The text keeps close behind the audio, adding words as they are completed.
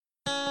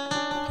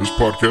This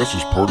podcast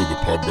is part of the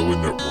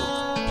Podbelly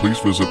Network. Please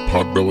visit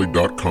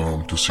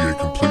podbelly.com to see a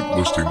complete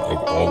listing of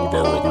all of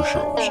our other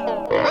shows.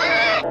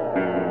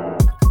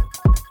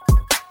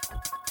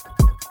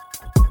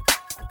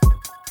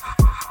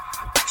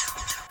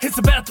 It's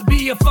about to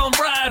be a fun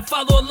ride.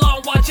 Follow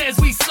along, watch as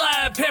we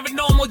slide.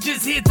 Paranormal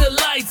just hit the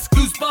lights.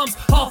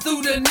 Goosebumps all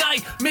through the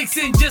night.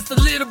 Mixing just a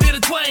little bit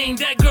of twain.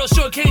 That girl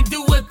sure can't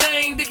do a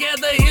thing.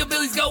 Together,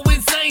 hillbillies go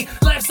insane.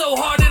 Laugh so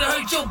hard it'll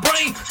hurt your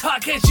brain.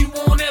 Podcast you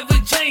won't ever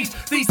change.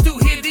 These two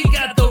here, they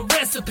got the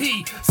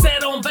recipe.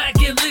 Sit on back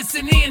and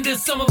listen in to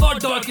some of our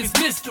darkest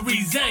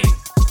mysteries, eh?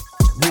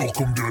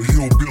 Welcome to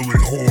Hillbilly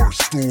Horror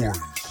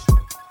Stories.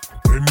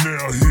 And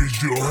now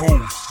here's your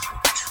hosts,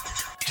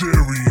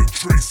 Jerry and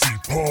Tracy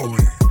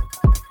Polly,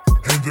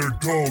 and their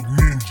dog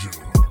Ninja.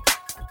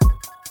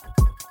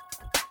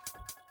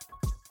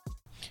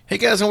 Hey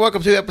guys, and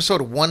welcome to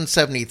episode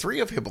 173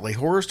 of Hillbilly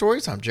Horror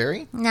Stories. I'm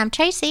Jerry. And I'm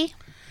Tracy.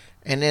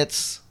 And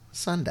it's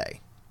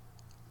Sunday.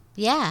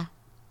 Yeah.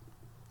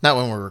 Not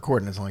when we're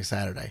recording, it's only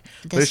Saturday.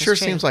 But it sure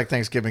seems like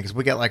Thanksgiving because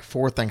we got like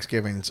 4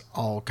 Thanksgivings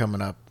all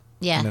coming up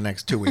in the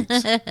next 2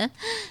 weeks.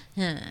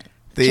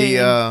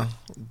 The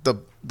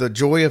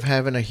joy of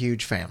having a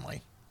huge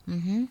family.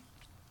 Mm-hmm.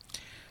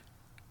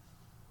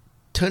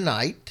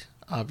 Tonight,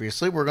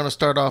 obviously, we're going to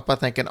start off by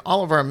thanking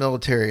all of our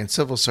military and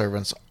civil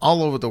servants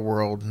all over the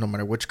world, no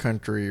matter which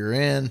country you're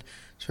in,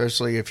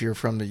 especially if you're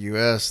from the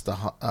U.S.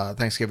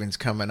 Thanksgiving's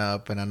coming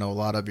up, and I know a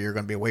lot of you are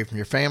going to be away from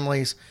your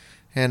families,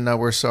 and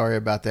we're sorry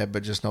about that,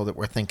 but just know that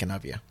we're thinking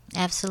of you.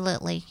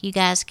 Absolutely. You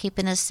guys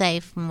keeping us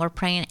safe, and we're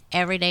praying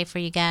every day for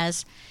you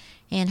guys,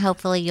 and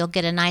hopefully you'll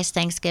get a nice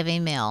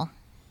Thanksgiving meal.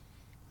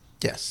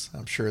 Yes,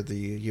 I'm sure the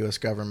U.S.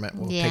 government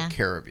will take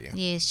care of you.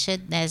 You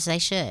should, as they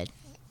should.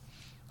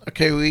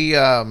 Okay,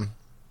 I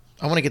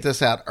want to get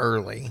this out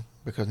early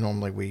because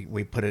normally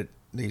we put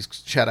these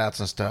shout outs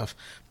and stuff.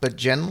 But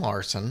Jen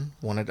Larson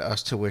wanted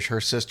us to wish her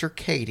sister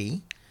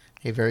Katie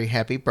a very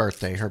happy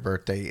birthday. Her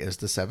birthday is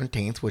the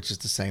 17th, which is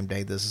the same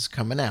day this is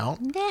coming out.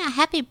 Yeah,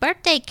 happy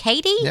birthday,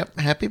 Katie. Yep,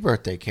 happy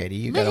birthday, Katie.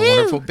 You got a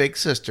wonderful big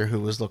sister who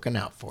was looking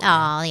out for you.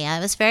 Oh, yeah,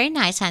 it was very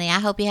nice, honey. I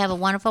hope you have a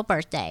wonderful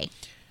birthday.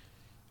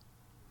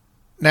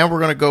 Now we're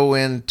going to go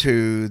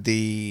into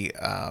the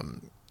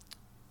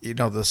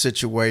the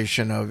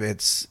situation of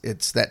it's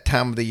that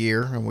time of the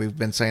year, and we've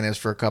been saying this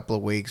for a couple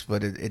of weeks,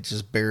 but it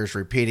just bears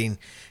repeating.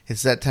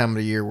 It's that time of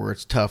the year where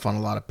it's tough on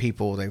a lot of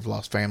people. They've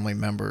lost family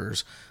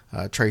members.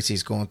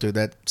 Tracy's going through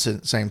that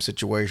same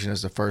situation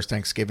as the first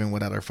Thanksgiving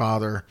without her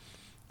father.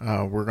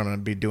 We're going to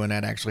be doing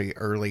that actually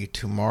early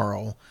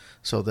tomorrow,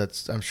 so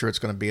I'm sure it's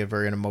going to be a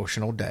very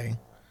emotional day.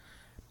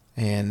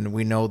 And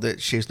we know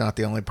that she's not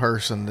the only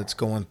person that's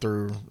going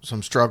through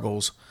some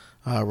struggles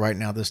right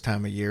now this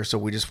time of year. So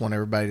we just want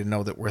everybody to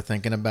know that we're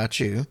thinking about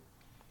you.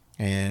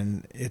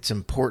 And it's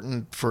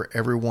important for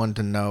everyone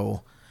to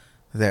know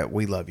that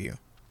we love you.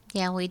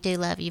 Yeah, we do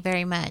love you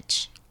very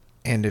much.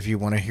 And if you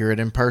want to hear it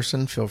in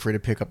person, feel free to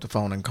pick up the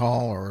phone and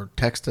call or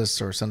text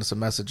us or send us a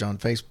message on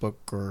Facebook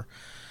or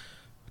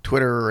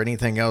Twitter or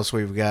anything else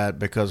we've got,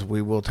 because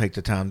we will take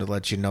the time to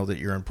let you know that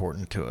you're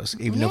important to us.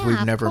 Even if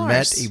we've never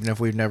met, even if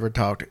we've never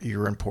talked,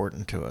 you're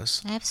important to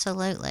us.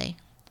 Absolutely.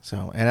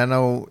 So, and I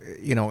know,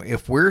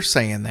 if we're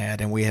saying that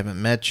and we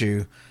haven't met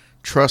you,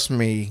 trust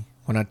me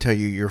when I tell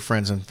you your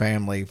friends and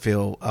family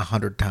feel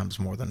 100 times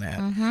more than that.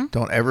 Mm-hmm.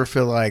 Don't ever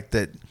feel like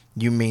that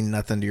you mean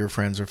nothing to your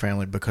friends or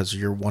family because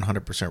you're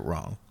 100%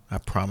 wrong. I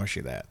promise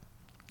you that.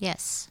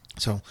 Yes.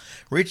 So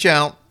reach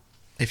out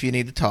if you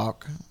need to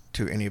talk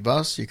to any of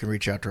us. You can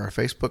reach out to our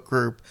Facebook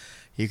group.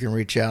 You can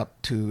reach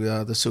out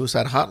to the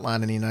suicide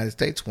hotline in the United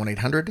States,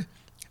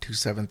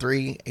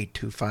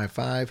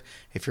 1-800-273-8255.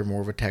 If you're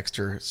more of a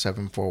texter,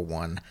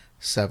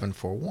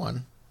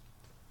 741-741.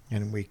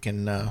 And we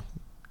can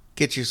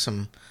get you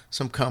some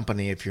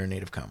company if you're in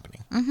need of company.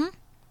 Mm-hmm.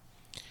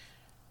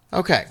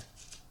 Okay.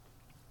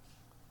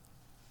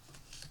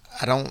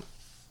 I don't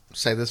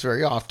say this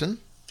very often,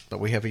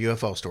 but we have a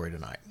UFO story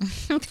tonight.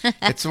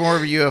 It's more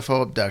of a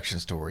UFO abduction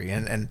story.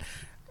 And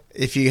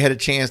if you had a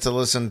chance to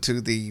listen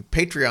to the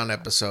Patreon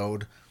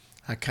episode,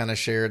 I kind of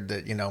shared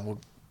that,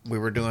 we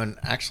were doing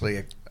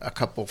actually a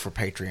couple for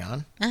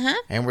Patreon,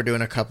 and we're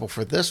doing a couple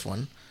for this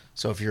one.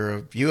 So if you're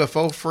a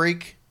UFO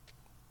freak,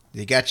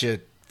 you got you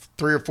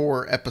 3 or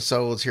 4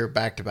 episodes here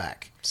back to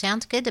back.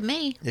 Sounds good to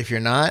me. If you're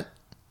not,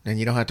 then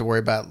you don't have to worry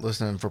about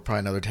listening for probably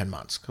another 10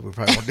 months, because we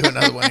probably won't do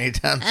another one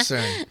anytime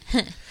soon.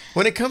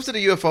 When it comes to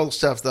the UFO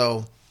stuff,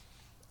 though,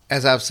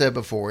 as I've said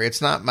before,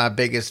 it's not my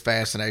biggest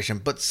fascination,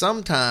 but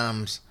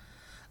sometimes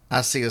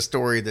I see a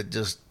story that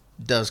just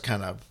does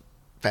kind of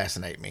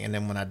fascinate me. And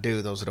then when I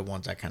do, those are the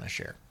ones I kind of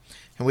share.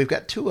 And we've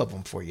got 2 of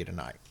them for you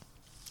tonight.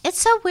 It's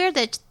so weird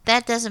that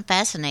doesn't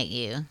fascinate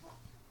you.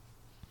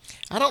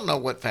 I don't know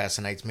what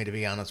fascinates me, to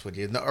be honest with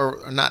you.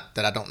 Or not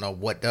that I don't know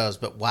what does,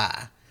 but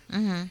why.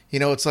 Mm-hmm.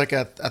 It's like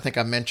I think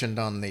I mentioned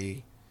on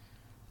the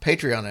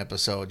Patreon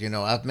episode,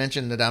 I've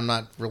mentioned that I'm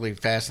not really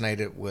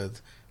fascinated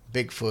with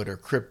Bigfoot or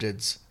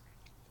cryptids.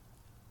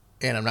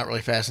 And I'm not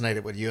really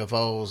fascinated with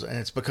UFOs, and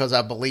it's because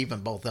I believe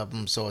in both of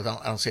them, so I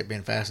don't see it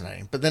being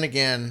fascinating. But then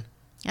again,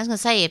 I was gonna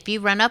say, if you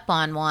run up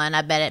on one,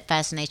 I bet it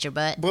fascinates your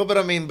butt. Well,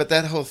 but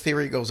that whole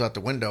theory goes out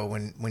the window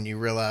when you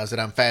realize that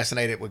I'm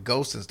fascinated with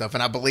ghosts and stuff,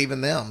 and I believe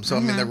in them. So I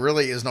mean, there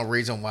really is no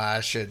reason why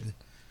I should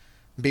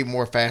be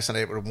more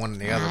fascinated with one than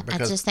the other. I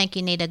Because just think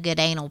you need a good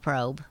anal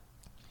probe.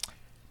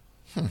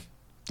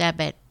 That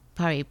bet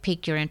probably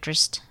pique your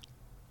interest.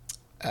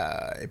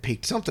 it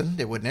piqued something.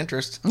 It wouldn't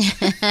interest.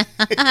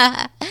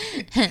 I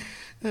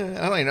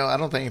don't even know. I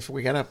don't think if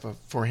we got up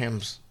for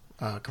him's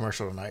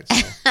commercial tonight.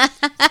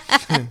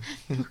 So.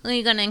 Are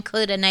you going to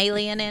include an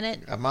alien in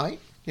it? I might.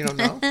 You don't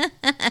know.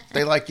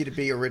 They like you to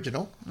be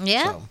original.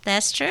 Yeah, So.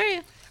 that's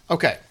true.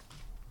 Okay.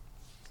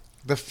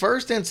 The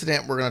first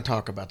incident we're going to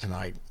talk about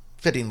tonight,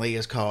 fittingly,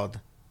 is called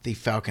the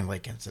Falcon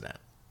Lake incident.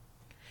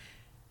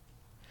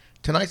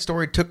 Tonight's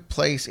story took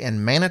place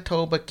in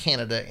Manitoba,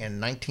 Canada in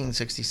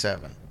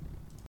 1967.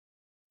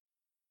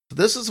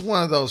 This is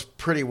one of those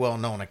pretty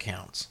well-known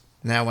accounts.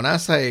 Now, when I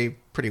say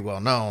pretty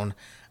well-known,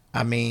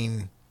 I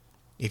mean,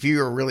 if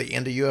you are really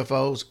into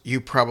UFOs,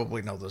 you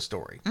probably know the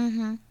story.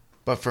 Mm-hmm.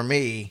 But for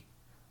me,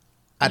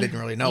 I didn't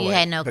really know you it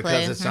had no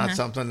because clue. it's not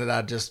something that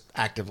I just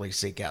actively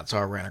seek out, so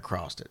I ran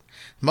across it.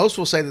 Most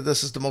will say that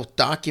this is the most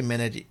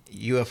documented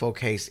UFO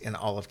case in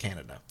all of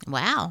Canada.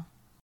 Wow.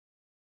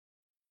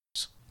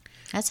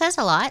 That says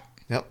a lot.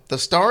 Yep. The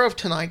star of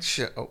tonight's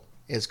show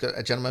is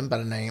a gentleman by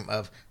the name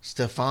of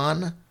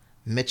Stefan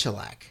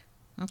Michalak.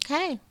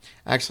 Okay.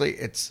 Actually,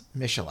 it's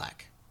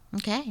Michalak,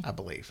 Okay. I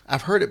believe.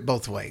 I've heard it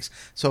both ways.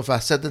 So if I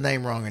said the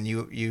name wrong and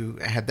you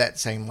had that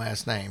same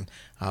last name,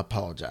 I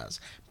apologize.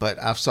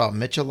 But I've saw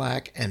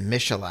Michalak and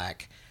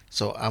Michalak,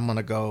 so I'm going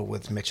to go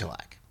with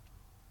Michalak.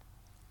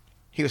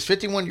 He was a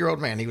 51-year-old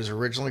man. He was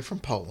originally from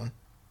Poland.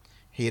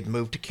 He had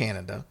moved to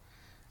Canada,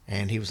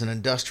 and he was an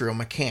industrial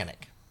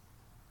mechanic.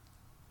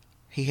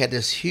 He had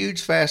this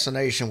huge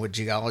fascination with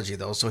geology,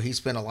 though, so he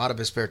spent a lot of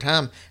his spare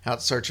time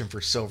out searching for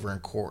silver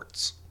and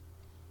quartz.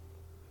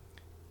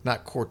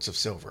 Not quartz of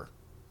silver.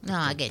 No,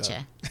 I get you.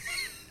 I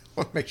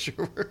want to make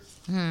sure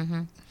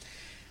we're...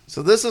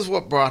 So this is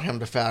what brought him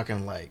to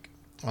Falcon Lake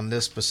on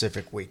this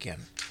specific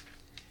weekend.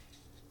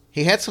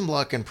 He had some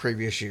luck in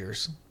previous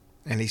years,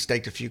 and he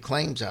staked a few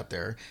claims out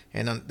there.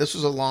 And this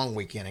was a long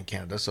weekend in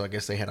Canada, so I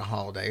guess they had a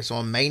holiday. So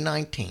on May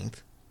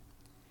 19th,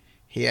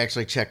 he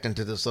actually checked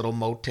into this little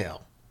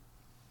motel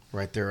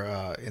right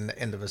there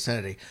in the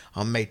vicinity.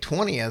 On May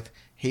 20th,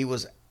 he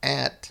was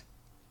at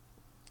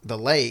the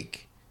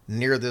lake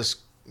near this,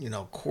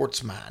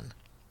 quartz mine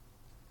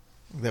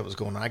that was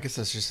going on. I guess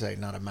I should say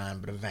not a mine,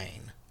 but a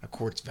vein, a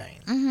quartz vein.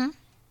 Mm-hmm.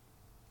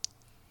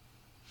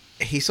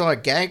 He saw a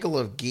gaggle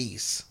of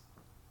geese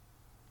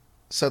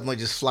suddenly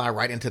just fly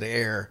right into the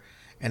air,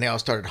 and they all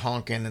started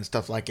honking and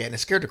stuff like that, and it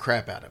scared the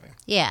crap out of him.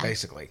 Yeah.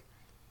 Basically.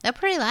 They're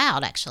pretty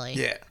loud, actually.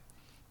 Yeah.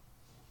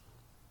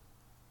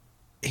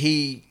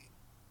 He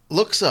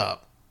looks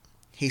up.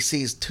 He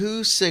sees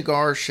two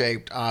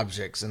cigar-shaped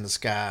objects in the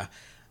sky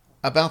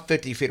about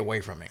 50 feet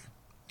away from him.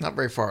 Not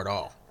very far at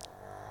all.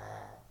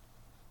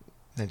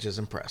 And just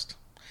impressed.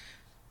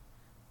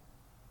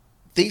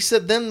 He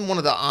said then one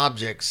of the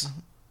objects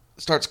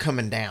starts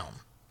coming down,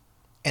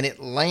 and it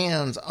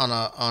lands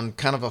on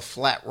kind of a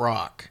flat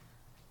rock,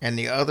 and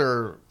the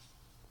other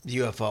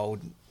UFO,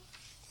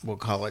 we'll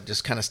call it,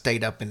 just kind of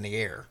stayed up in the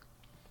air.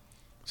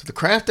 So the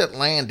craft that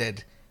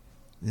landed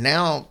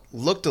now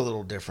looked a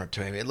little different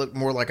to him. It looked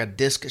more like a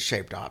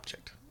disc-shaped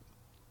object.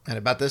 And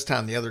about this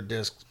time, the other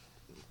disc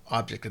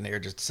object in the air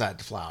just decided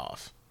to fly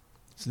off.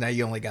 So now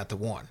you only got the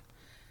one.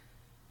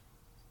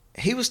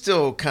 He was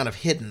still kind of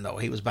hidden, though.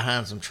 He was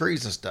behind some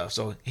trees and stuff.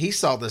 So he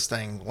saw this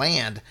thing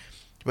land,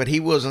 but he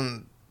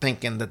wasn't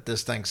thinking that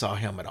this thing saw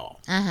him at all.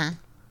 Uh-huh.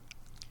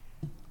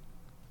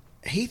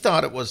 He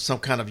thought it was some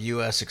kind of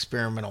U.S.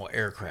 experimental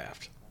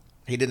aircraft.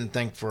 He didn't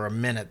think for a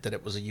minute that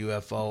it was a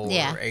UFO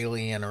or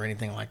alien or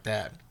anything like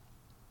that.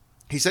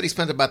 He said he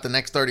spent about the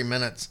next 30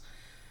 minutes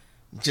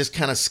just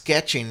kind of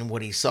sketching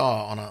what he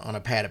saw on a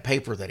pad of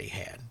paper that he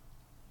had.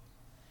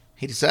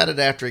 He decided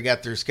after he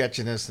got through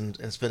sketching this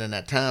and spending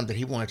that time that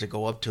he wanted to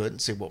go up to it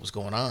and see what was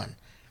going on.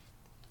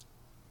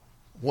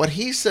 What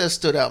he says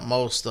stood out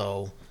most,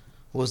 though,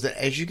 was that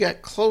as you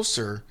got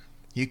closer,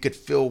 you could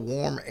feel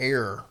warm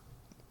air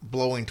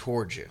blowing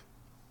towards you.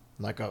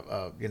 Like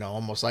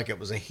almost like it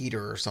was a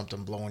heater or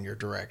something blowing your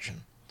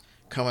direction,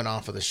 coming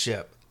off of the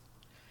ship.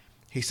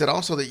 He said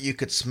also that you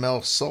could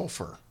smell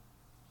sulfur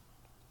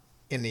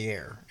in the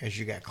air as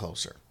you got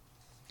closer.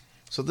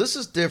 So this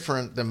is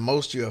different than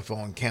most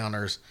UFO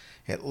encounters,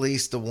 at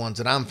least the ones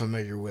that I'm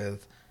familiar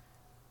with,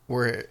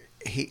 where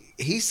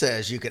he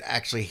says you could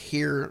actually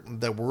hear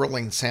the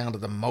whirling sound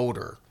of the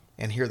motor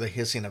and hear the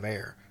hissing of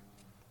air.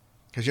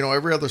 Because,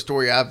 every other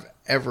story I've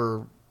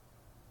ever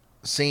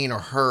seen or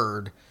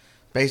heard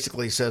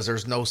basically says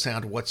there's no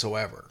sound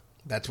whatsoever.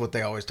 That's what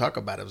they always talk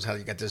about. It was how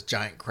you got this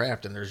giant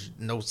craft and there's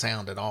no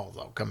sound at all,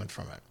 though, coming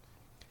from it.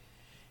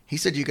 He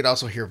said you could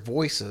also hear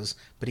voices,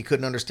 but he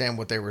couldn't understand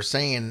what they were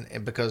saying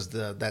because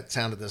that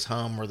sound of this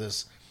hum or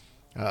this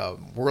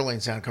whirling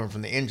sound coming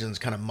from the engines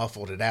kind of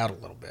muffled it out a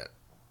little bit.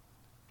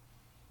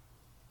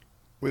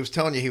 We was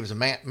telling you he was a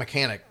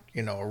mechanic,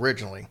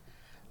 originally.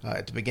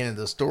 at the beginning of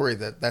the story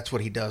that's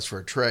what he does for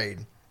a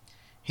trade.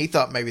 He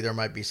thought maybe there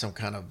might be some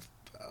kind of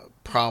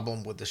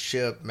problem with the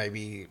ship.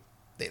 Maybe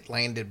it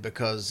landed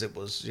because it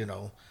was,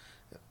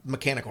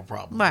 mechanical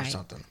problem or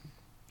something.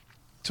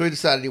 So he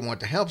decided he wanted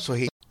to help. So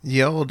he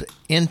yelled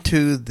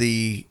into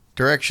the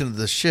direction of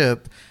the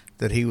ship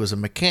that he was a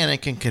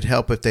mechanic and could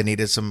help if they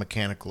needed some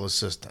mechanical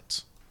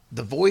assistance.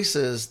 The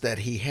voices that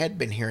he had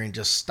been hearing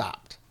just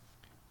stopped.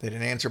 They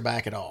didn't answer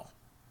back at all.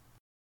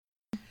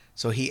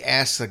 So he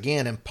asks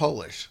again in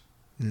Polish.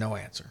 No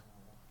answer.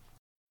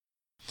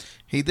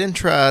 He then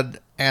tried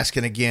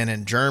asking again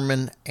in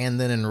German and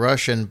then in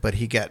Russian, but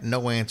he got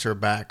no answer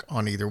back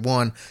on either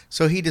one.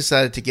 So he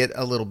decided to get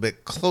a little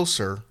bit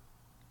closer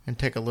and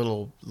take a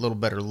little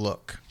better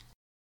look.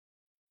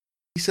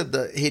 He said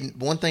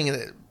one thing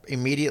that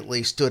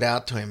immediately stood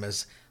out to him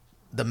is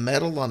the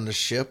metal on the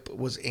ship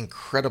was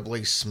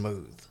incredibly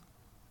smooth,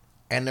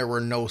 and there were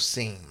no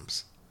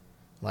seams,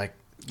 like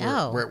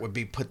where it would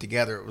be put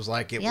together. It was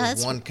like it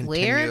was one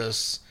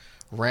continuous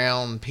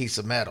round piece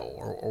of metal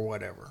or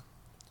whatever.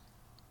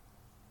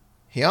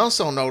 He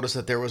also noticed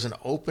that there was an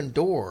open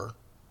door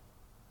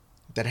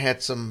that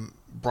had some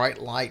bright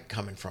light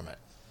coming from it.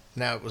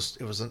 Now it was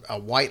a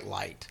white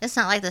light. It's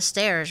not like the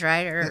stairs,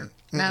 right? Or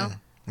no?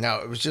 No,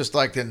 it was just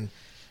like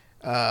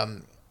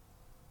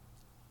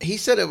he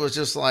said it was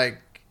just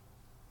like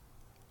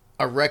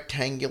a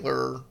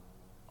rectangular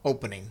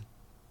opening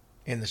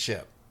in the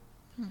ship.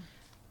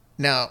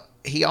 Now,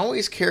 he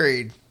always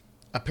carried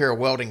a pair of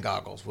welding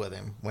goggles with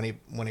him when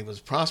he was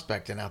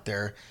prospecting out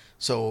there.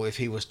 So if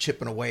he was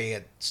chipping away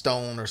at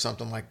stone or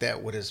something like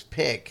that with his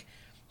pick,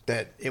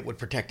 that it would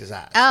protect his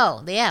eyes.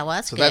 Oh, yeah, well,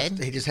 that's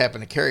good. He just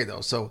happened to carry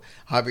those. So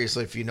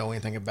obviously, if you know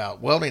anything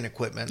about welding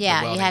equipment, the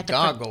welding you have to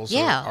goggles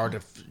are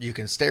you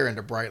can stare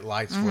into bright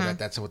lights for that.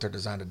 That's what they're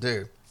designed to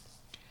do.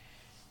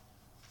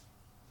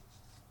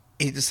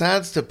 He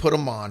decides to put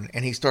them on,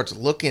 and he starts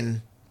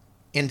looking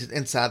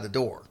inside the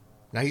door.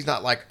 Now, he's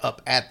not like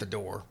up at the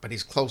door, but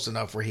he's close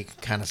enough where he can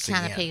kind of see in.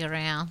 Kind of peek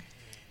around.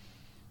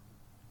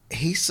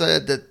 He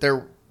said that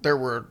there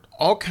were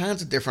all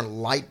kinds of different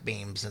light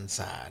beams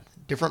inside,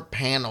 different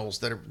panels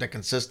that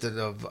consisted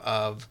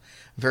of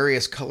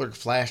various colored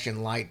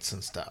flashing lights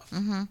and stuff.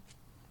 Mm-hmm.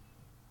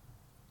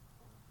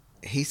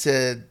 He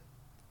said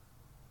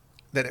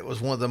that it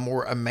was one of the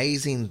more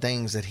amazing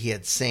things that he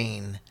had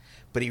seen,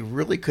 but he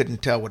really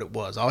couldn't tell what it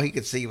was. All he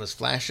could see was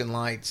flashing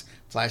lights,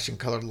 flashing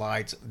colored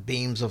lights,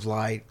 beams of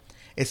light.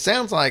 It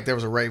sounds like there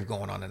was a rave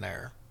going on in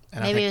there.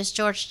 And maybe it was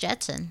George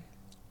Jetson.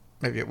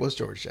 Maybe it was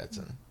George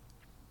Jetson.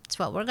 That's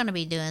what we're going to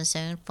be doing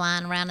soon,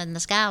 flying around in the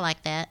sky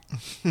like that.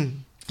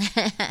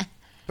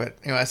 But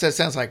I said it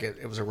sounds like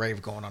it was a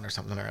rave going on or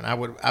something there, and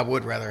I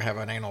would rather have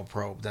an anal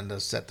probe than to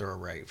sit through a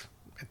rave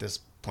at this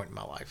point in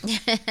my life.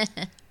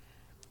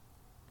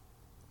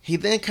 He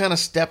then kind of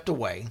stepped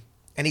away,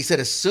 and he said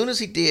as soon as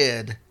he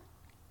did,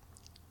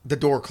 the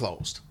door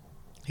closed.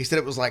 He said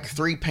it was like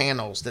 3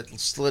 panels that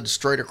slid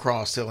straight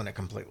across, sealing it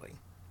completely.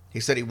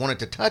 He said he wanted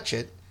to touch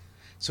it,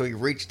 so he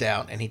reached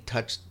out and he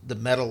touched the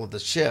metal of the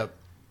ship,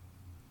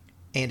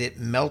 and it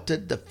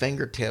melted the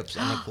fingertips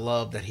on the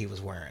glove that he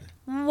was wearing.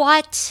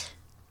 What?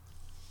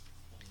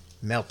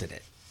 Melted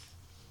it.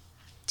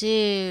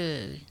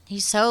 Dude,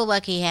 he's so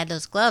lucky he had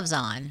those gloves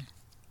on.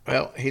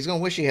 Well, he's going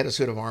to wish he had a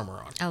suit of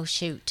armor on. Oh,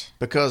 shoot.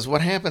 Because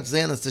what happens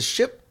then is the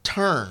ship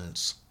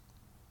turns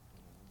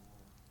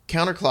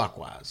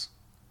counterclockwise.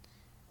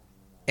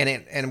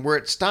 And where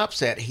it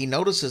stops at, he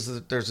notices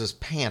that there's this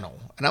panel.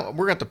 And we're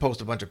going to have to post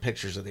a bunch of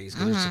pictures of these,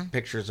 because there's some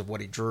pictures of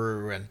what he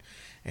drew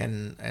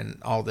and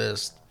all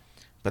this.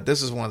 But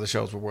this is one of the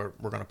shows where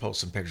we're going to post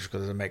some pictures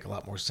because it'll make a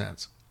lot more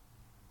sense.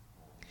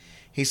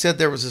 He said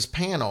there was this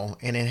panel,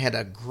 and it had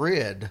a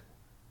grid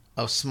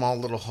of small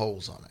little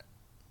holes on it.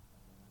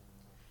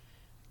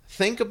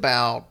 Think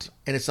about,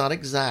 and it's not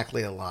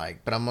exactly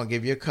alike, but I'm going to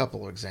give you a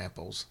couple of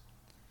examples.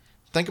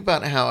 Think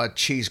about how a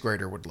cheese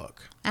grater would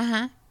look.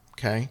 Uh-huh.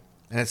 Okay?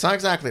 And it's not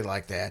exactly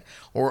like that.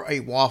 Or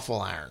a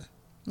waffle iron.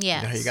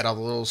 Yeah. You got all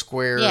the little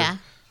square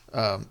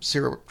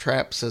syrup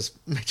traps, as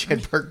Mitch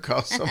Hedberg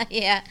calls them.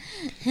 Yeah.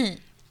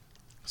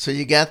 So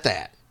you got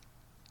that.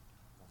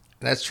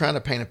 That's trying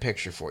to paint a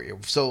picture for you.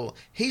 So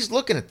he's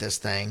looking at this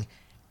thing,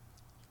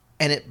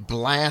 and a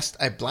blast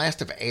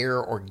of air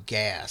or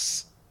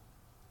gas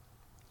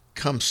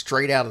comes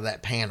straight out of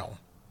that panel,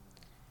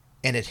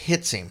 and it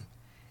hits him,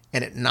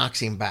 and it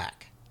knocks him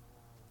back.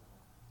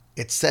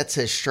 It sets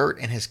his shirt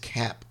and his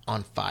cap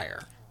on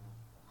fire.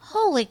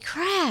 Holy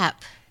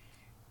crap.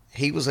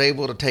 He was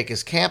able to take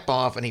his cap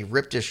off, and he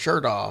ripped his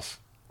shirt off,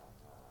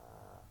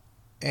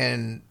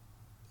 and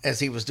as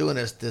he was doing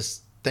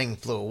this thing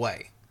flew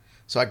away.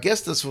 So I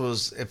guess this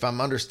was, if I'm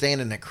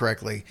understanding it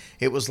correctly,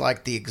 it was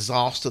like the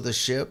exhaust of the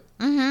ship.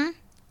 Mm-hmm.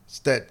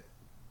 That,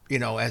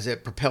 as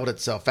it propelled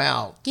itself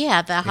out.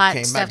 Yeah, the hot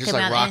stuff came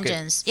out of the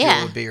engines.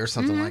 Fuel would be, or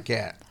something like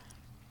that.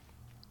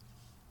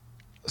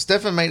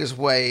 Stefan made his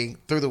way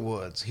through the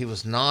woods. He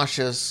was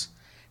nauseous.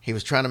 He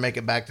was trying to make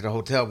it back to the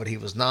hotel, but he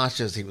was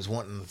nauseous. He was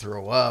wanting to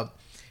throw up.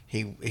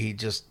 He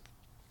just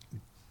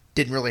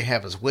didn't really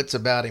have his wits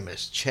about him.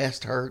 His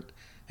chest hurt,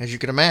 as you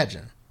can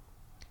imagine.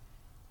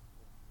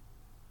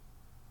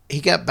 He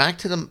got back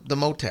to the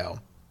motel,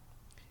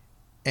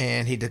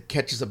 and he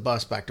catches a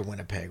bus back to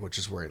Winnipeg, which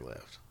is where he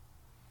lived.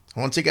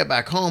 Once he got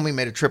back home, he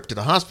made a trip to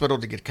the hospital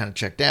to get kind of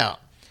checked out.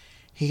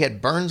 He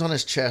had burns on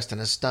his chest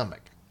and his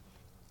stomach.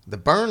 The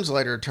burns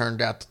later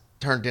turned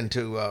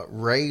into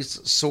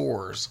raised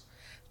sores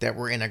that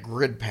were in a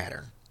grid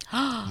pattern,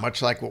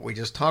 much like what we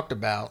just talked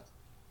about.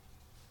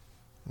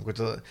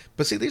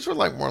 But see, these were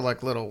more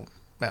like little.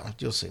 Well,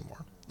 you'll see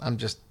more. I'm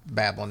just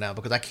babbling now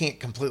because I can't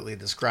completely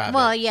describe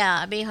Well, it. yeah,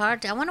 it'd be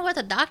hard. I wonder what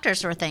the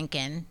doctors were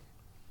thinking.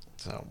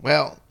 So,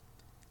 well,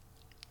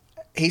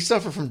 he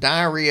suffered from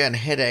diarrhea and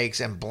headaches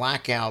and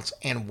blackouts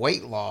and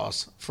weight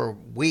loss for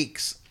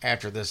weeks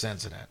after this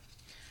incident.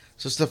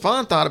 So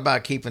Stefan thought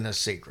about keeping this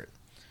secret.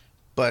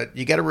 But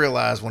you got to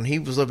realize when he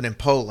was living in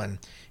Poland,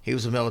 he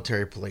was a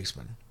military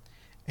policeman.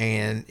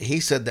 And he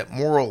said that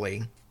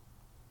morally,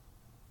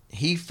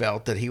 he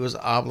felt that he was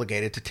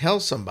obligated to tell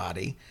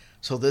somebody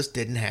so this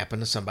didn't happen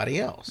to somebody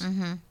else.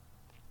 Mm-hmm.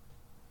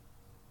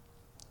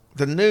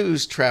 The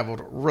news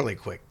traveled really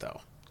quick, though,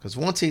 because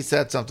once he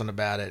said something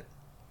about it,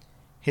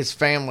 his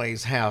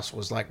family's house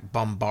was like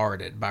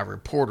bombarded by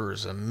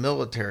reporters and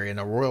military and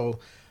the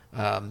Royal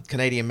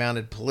Canadian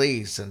Mounted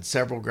Police and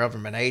several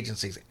government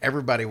agencies.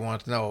 Everybody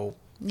wanted to know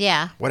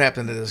what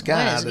happened to this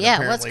guy that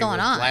apparently what's going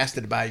was on?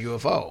 blasted by a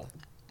UFO.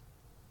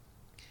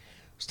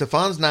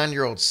 Stefan's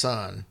 9-year-old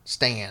son,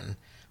 Stan,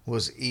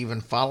 was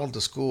even followed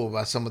to school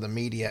by some of the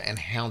media and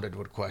hounded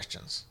with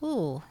questions.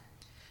 Ooh.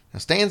 Now,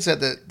 Stan said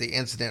that the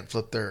incident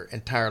flipped their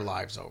entire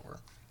lives over.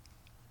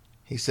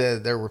 He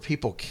said there were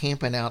people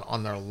camping out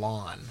on their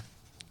lawn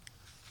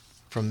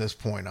from this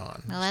point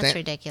on. Well, that's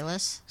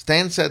ridiculous.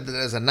 Stan said that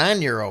as a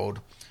 9-year-old,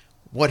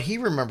 what he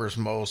remembers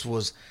most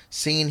was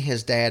seeing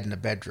his dad in the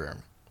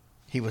bedroom.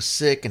 He was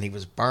sick and he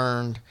was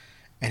burned,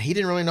 and he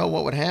didn't really know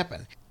what would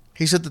happen.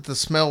 He said that the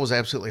smell was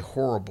absolutely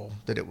horrible,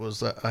 that it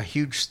was a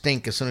huge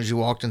stink as soon as you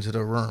walked into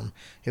the room.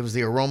 It was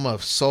the aroma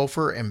of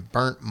sulfur and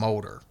burnt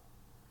motor.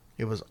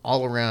 It was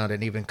all around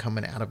and even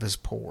coming out of his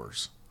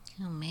pores.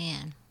 Oh,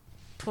 man.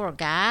 Poor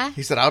guy.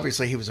 He said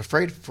obviously he was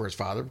afraid for his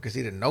father because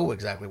he didn't know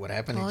exactly what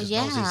happened. He just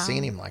knows he's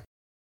seen him like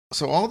that.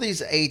 So all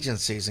these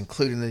agencies,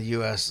 including the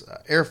U.S.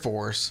 Air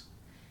Force,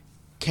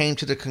 came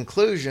to the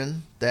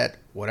conclusion that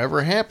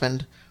whatever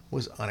happened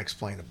was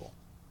unexplainable.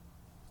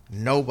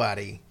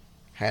 Nobody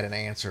had an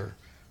answer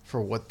for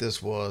what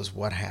this was,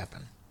 what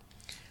happened.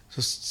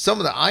 So some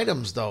of the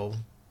items, though,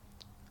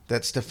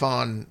 that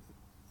Stefan,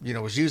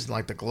 was using,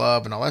 like the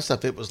glove and all that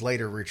stuff, it was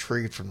later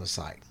retrieved from the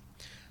site.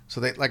 So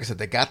they, like I said,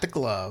 they got the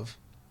glove.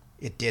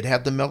 It did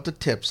have the melted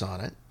tips on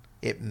it.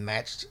 It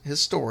matched his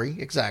story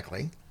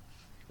exactly.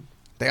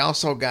 They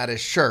also got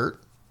his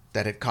shirt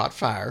that had caught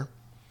fire.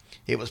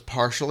 It was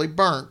partially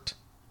burnt,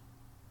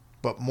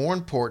 but more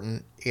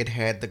important, it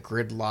had the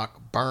gridlock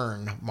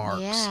burn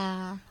marks.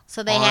 Yeah.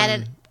 So they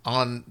had it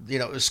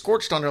it was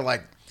scorched under,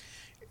 like,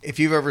 if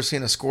you've ever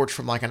seen a scorch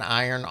from like an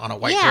iron on a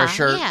white dress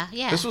shirt.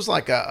 Yeah. This was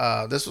like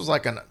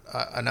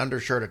an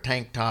undershirt, a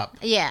tank top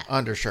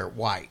undershirt,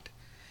 white.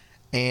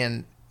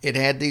 And it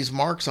had these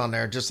marks on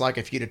there, just like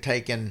if you'd have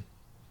taken,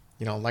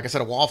 like I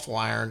said, a waffle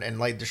iron and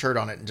laid the shirt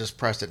on it and just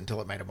pressed it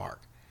until it made a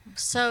mark.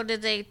 So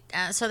did they?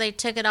 So they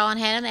took it all and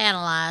had it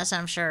analyzed,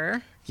 I'm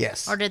sure.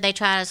 Yes. Or did they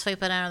try to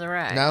sweep it under the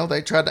rug? No,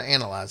 they tried to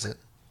analyze it,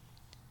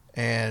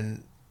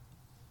 and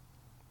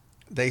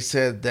they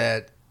said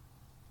that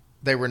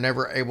they were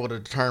never able to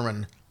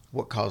determine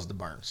what caused the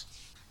burns.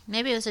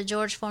 Maybe it was a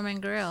George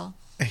Foreman grill.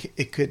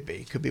 It could be.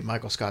 It could be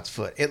Michael Scott's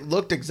foot. It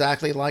looked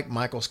exactly like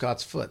Michael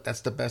Scott's foot.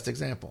 That's the best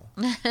example.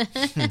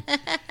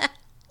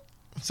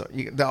 So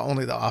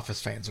only the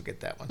Office fans will get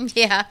that one.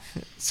 Yeah.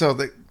 So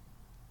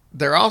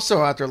they're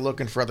also out there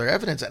looking for other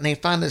evidence, and they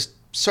find this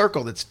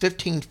circle that's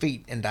 15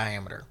 feet in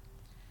diameter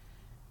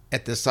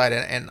at this site,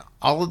 and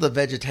all of the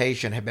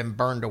vegetation had been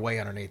burned away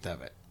underneath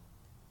of it.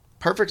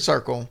 Perfect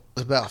circle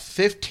was about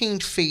 15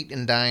 feet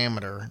in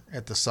diameter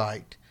at the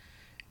site,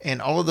 and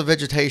all of the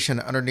vegetation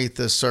underneath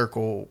this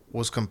circle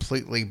was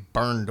completely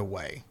burned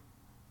away.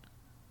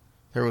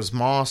 There was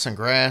moss and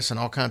grass and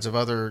all kinds of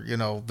other,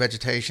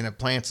 vegetation and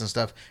plants and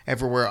stuff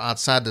everywhere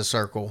outside the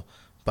circle,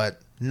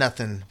 but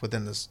nothing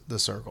within the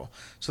circle.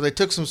 So they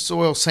took some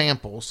soil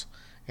samples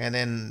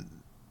and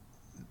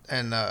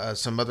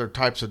some other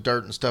types of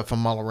dirt and stuff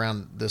from all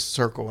around this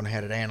circle and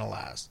had it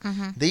analyzed.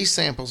 Mm-hmm. These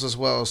samples, as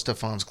well as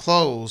Stefan's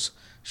clothes,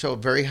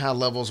 showed very high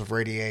levels of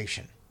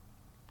radiation.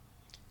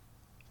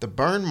 The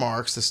burn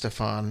marks that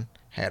Stefan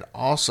had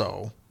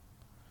also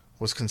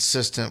was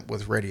consistent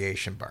with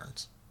radiation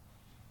burns.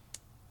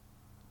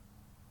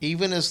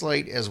 Even as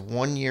late as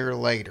 1 year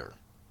later,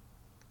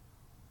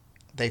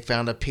 they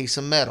found a piece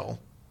of metal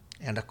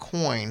and a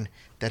coin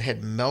that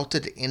had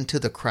melted into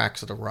the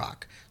cracks of the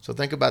rock. So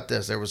think about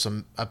this. There was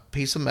a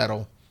piece of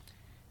metal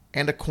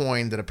and a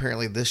coin that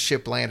apparently this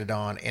ship landed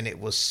on, and it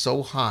was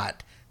so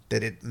hot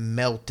that it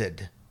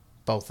melted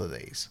both of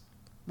these.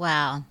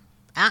 Wow.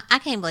 I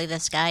can't believe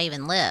this guy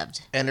even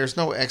lived. And there's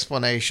no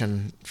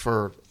explanation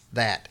for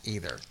that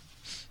either.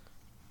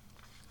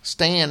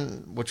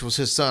 Stan, which was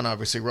his son,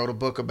 obviously, wrote a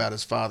book about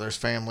his father's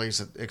family's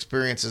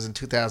experiences in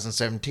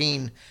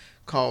 2017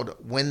 called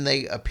When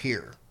They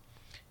Appear.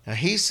 Now,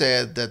 he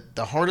said that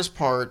the hardest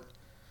part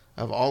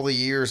of all the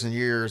years and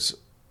years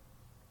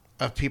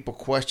of people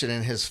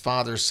questioning his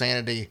father's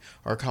sanity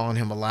or calling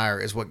him a liar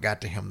is what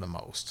got to him the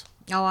most.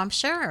 Oh, I'm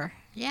sure.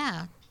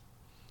 Yeah.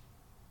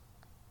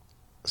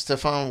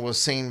 Stefan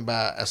was seen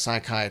by a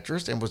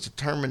psychiatrist and was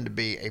determined to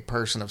be a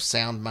person of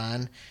sound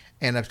mind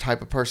and a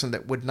type of person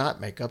that would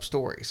not make up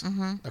stories,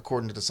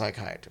 according to the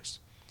psychiatrist.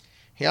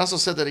 He also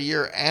said that a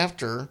year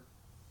after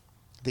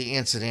the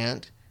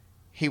incident,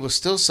 he was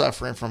still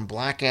suffering from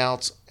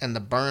blackouts and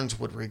the burns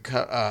would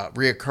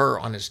reoccur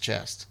on his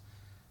chest.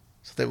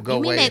 So they would go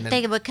away. You mean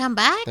they would come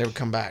back? They would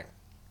come back.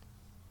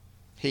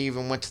 He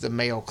even went to the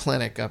Mayo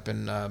Clinic up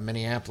in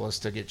Minneapolis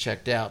to get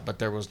checked out, but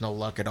there was no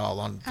luck at all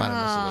on finding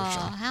a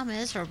solution. Oh, how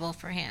miserable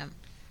for him.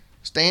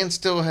 Stan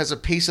still has a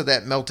piece of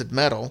that melted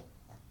metal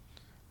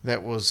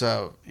that was,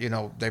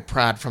 they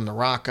pried from the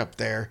rock up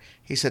there.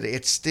 He said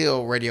it's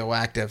still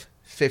radioactive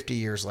 50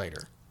 years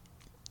later.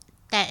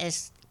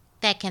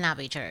 That cannot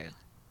be true.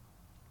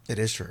 It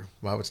is true.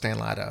 Why would Stan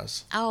lie to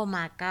us? Oh,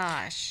 my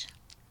gosh.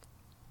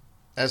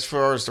 As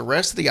far as the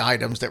rest of the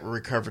items that were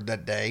recovered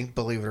that day,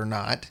 believe it or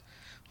not,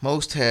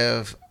 most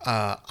have,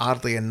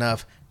 oddly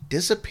enough,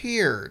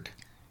 disappeared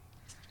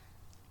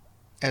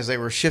as they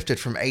were shifted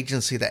from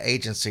agency to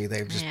agency.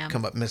 They've just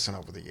come up missing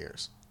over the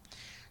years.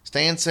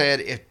 Stan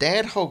said, if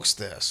Dad hoaxed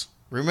this,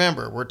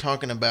 remember, we're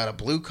talking about a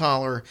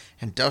blue-collar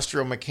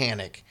industrial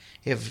mechanic.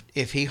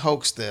 If he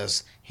hoaxed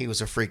this, he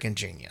was a freaking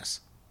genius.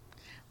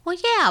 Well,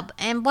 yeah,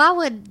 and why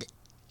would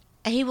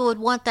he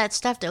want that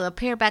stuff to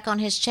appear back on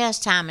his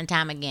chest time and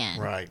time again?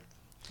 Right.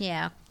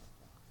 Yeah.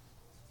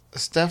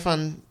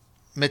 Stefan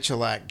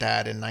Michalak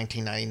died in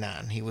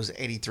 1999. He was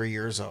 83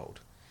 years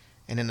old.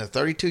 And in the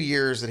 32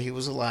 years that he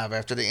was alive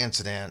after the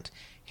incident,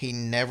 he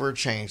never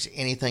changed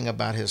anything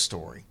about his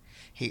story.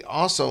 He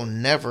also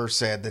never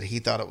said that he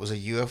thought it was a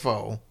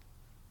UFO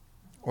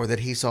or that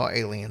he saw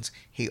aliens.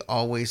 He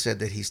always said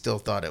that he still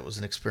thought it was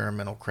an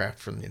experimental craft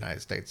from the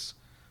United States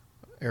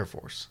Air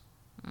Force.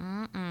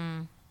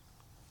 And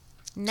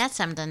that's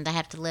something to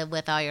have to live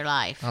with all your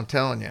life. I'm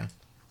telling you.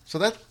 So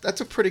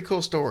that's a pretty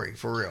cool story,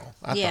 for real.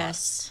 I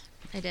yes,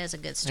 thought. It is a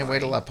good story. And wait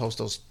till I post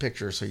those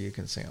pictures so you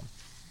can see them.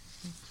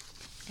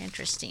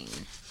 Interesting.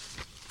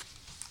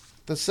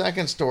 The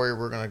second story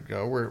we're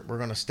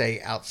going to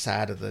stay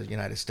outside of the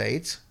United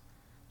States.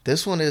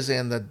 This one is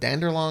in the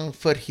Dandenong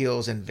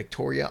foothills in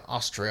Victoria,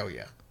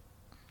 Australia.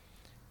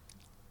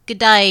 Good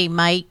day,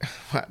 mate.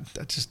 I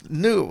just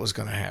knew it was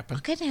going to happen.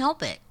 I couldn't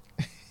help it.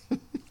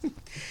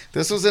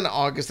 This was in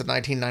August of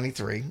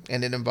 1993,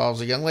 and it involves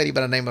a young lady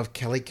by the name of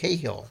Kelly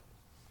Cahill.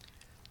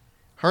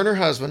 Her and her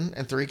husband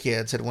and 3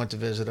 kids had went to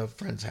visit a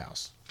friend's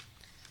house.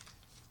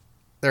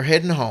 They're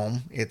heading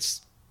home.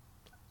 It's,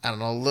 a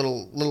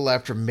little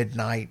after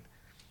midnight,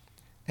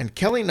 and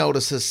Kelly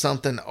notices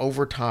something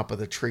over top of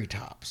the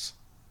treetops.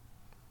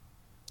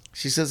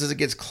 She says as it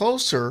gets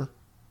closer,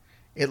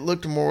 it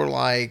looked more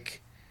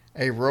like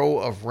a row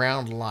of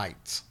round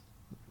lights.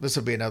 This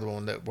will be another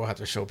one that we'll have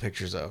to show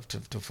pictures of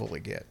to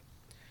fully get.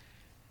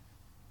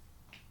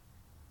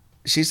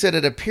 She said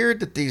it appeared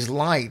that these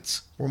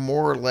lights were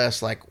more or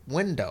less like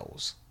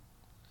windows.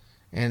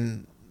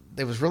 And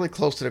it was really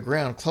close to the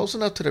ground, close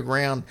enough to the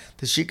ground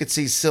that she could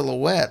see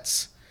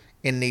silhouettes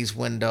in these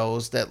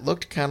windows that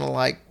looked kind of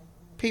like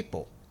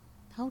people.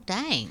 Oh,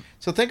 dang.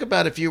 So think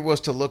about if you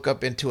was to look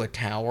up into a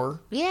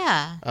tower.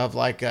 Yeah. Of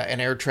like an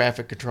air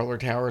traffic controller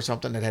tower or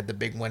something that had the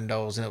big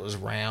windows and it was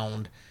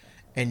round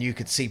and you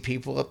could see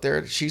people up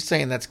there. She's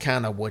saying that's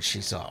kind of what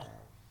she saw.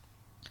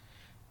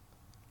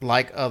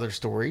 Like other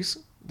stories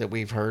that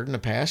we've heard in the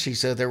past, she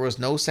said there was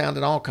no sound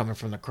at all coming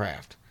from the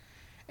craft.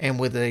 And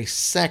with a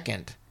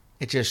second,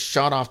 it just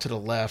shot off to the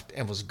left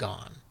and was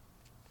gone.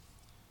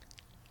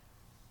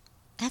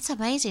 That's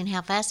amazing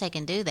how fast they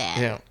can do that.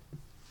 Yeah.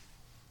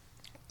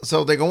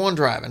 So they go on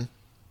driving,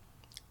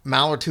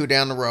 mile or two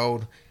down the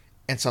road,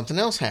 and something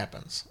else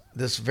happens.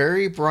 This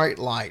very bright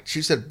light,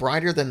 she said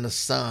brighter than the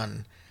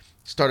sun,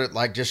 started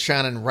like just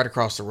shining right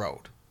across the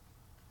road.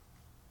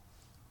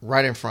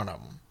 Right in front of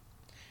them.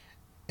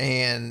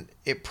 And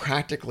it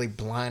practically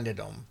blinded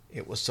them.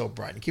 It was so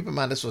bright. And keep in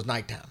mind, this was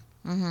nighttime.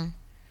 Mm-hmm.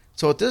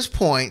 So at this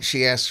point,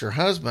 she asks her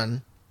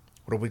husband,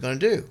 what are we going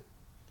to do?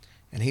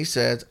 And he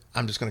says,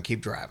 I'm just going to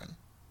keep driving.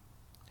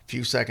 A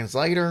few seconds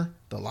later,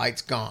 the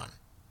light's gone.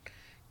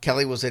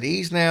 Kelly was at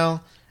ease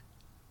now,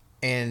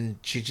 and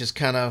she's just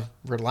kind of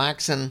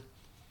relaxing.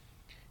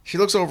 She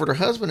looks over at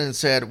her husband and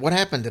said, what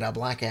happened? Did I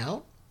black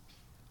out?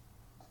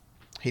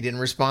 He didn't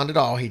respond at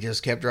all. He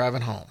just kept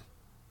driving home.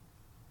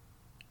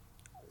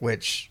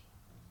 Which,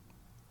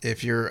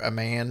 if you're a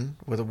man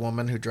with a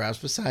woman who drives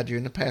beside you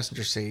in the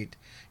passenger seat,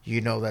 you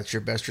know that's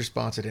your best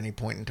response at any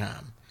point in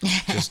time.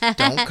 Just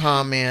don't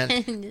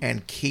comment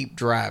and keep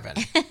driving.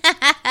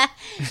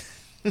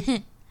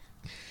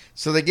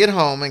 So they get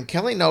home, and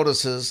Kelly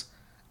notices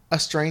a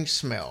strange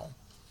smell.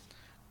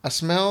 A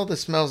smell that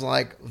smells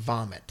like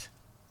vomit.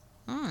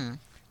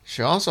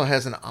 She also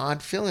has an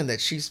odd feeling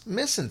that she's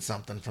missing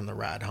something from the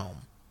ride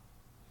home.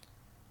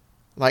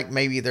 Like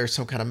maybe there's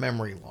some kind of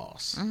memory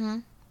loss. Mm-hmm.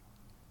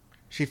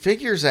 She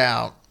figures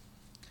out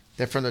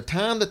that from the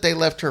time that they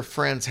left her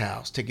friend's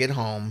house to get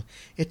home,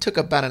 it took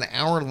about an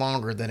hour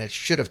longer than it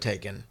should have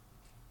taken.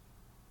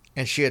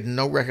 And she had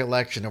no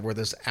recollection of where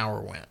this hour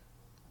went.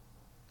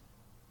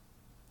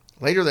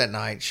 Later that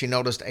night, she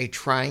noticed a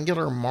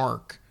triangular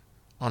mark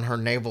on her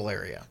navel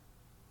area.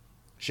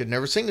 She had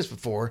never seen this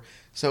before,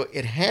 so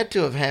it had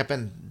to have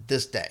happened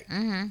this day.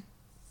 Mm-hmm.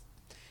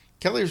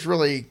 Kelly was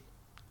really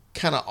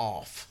kind of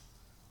off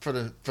for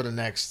the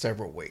next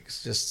several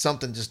weeks. Just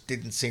something just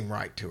didn't seem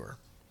right to her.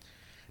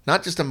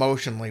 Not just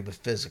emotionally, but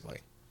physically.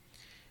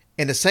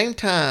 In the same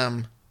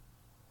time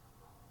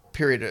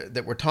period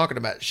that we're talking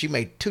about, she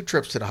made 2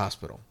 trips to the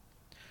hospital.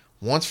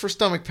 Once for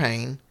stomach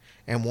pain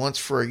and once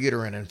for a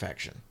uterine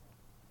infection.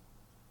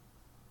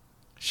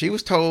 She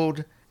was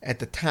told at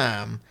the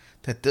time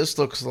that this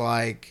looks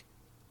like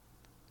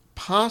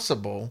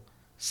possible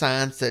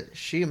signs that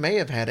she may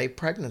have had a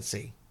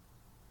pregnancy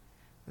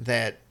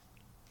that,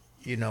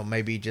 you know,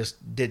 maybe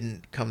just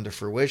didn't come to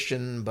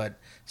fruition, but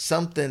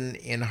something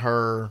in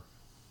her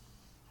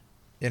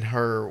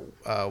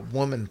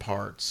woman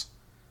parts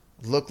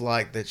looked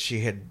like that she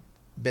had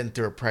been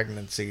through a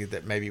pregnancy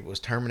that maybe was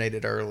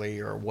terminated early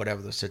or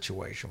whatever the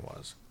situation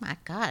was. My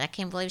God, I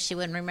can't believe she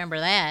wouldn't remember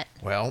that.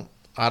 Well,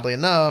 oddly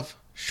enough,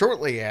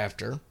 shortly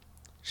after,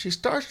 she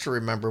starts to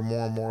remember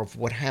more and more of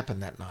what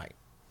happened that night.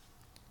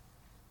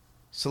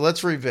 So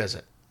let's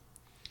revisit.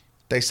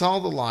 They saw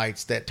the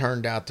lights that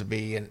turned out to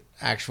be in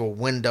actual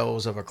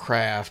windows of a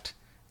craft.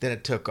 Then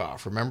it took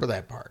off. Remember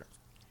that part.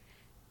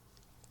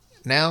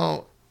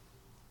 Now,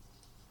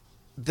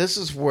 this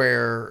is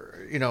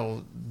where, you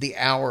know, the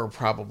hour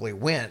probably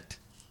went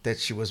that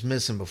she was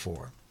missing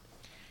before.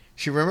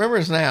 She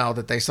remembers now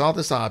that they saw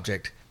this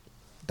object.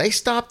 They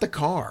stopped the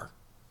car.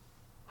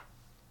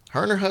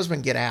 Her and her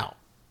husband get out.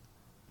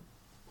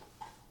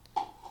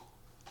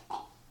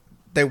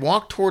 They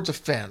walk towards a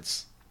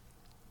fence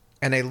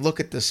and they look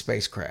at this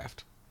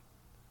spacecraft.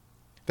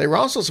 They were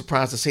also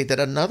surprised to see that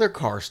another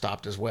car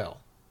stopped as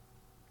well.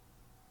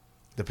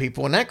 The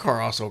people in that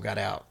car also got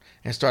out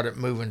and started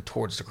moving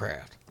towards the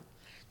craft.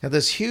 Now,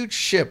 this huge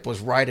ship was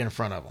right in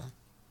front of them.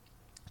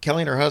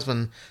 Kelly and her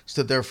husband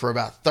stood there for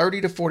about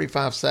 30 to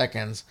 45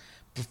 seconds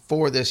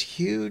before this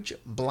huge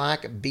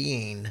black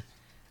being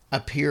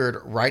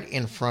appeared right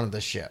in front of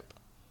the ship.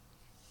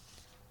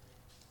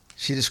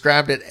 She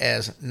described it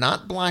as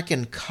not black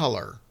in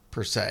color,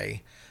 per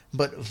se,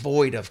 but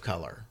void of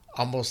color,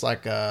 almost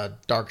like a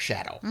dark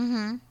shadow.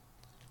 Mm-hmm.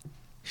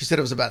 She said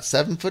it was about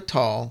 7 foot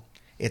tall.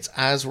 Its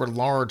eyes were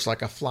large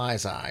like a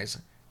fly's eyes,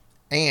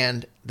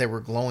 and they were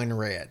glowing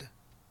red.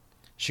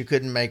 She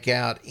couldn't make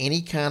out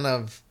any kind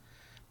of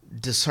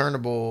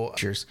discernible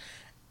features.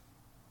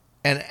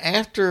 And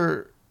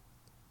after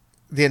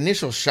the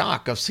initial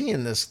shock of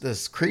seeing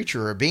this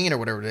creature or being or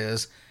whatever it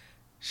is,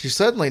 she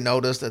suddenly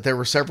noticed that there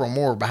were several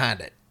more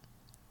behind it.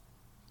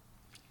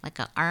 Like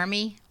an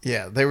army?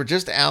 Yeah, they were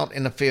just out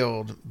in the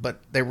field, but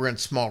they were in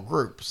small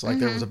groups. Like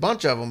there was a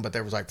bunch of them, but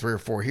there was like 3 or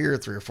 4 here,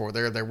 3 or 4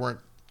 there. They weren't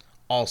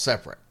all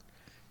separate.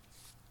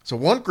 So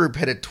one group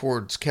headed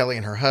towards Kelly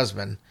and her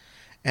husband,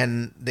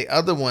 and the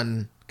other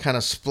one kind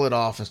of split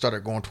off and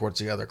started going towards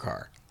the other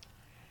car.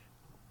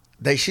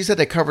 She said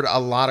they covered a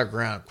lot of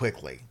ground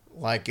quickly.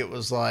 Like it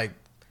was like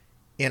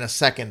in a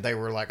second they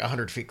were like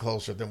 100 feet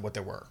closer than what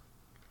they were.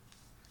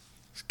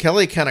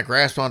 Kelly kind of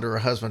grasped onto her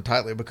husband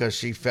tightly because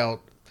she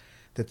felt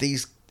that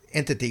these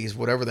entities,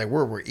 whatever they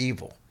were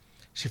evil.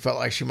 She felt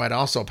like she might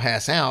also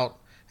pass out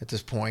at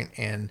this point,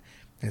 and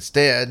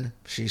instead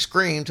she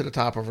screamed to the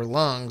top of her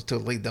lungs to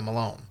leave them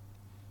alone.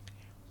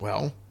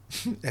 Well,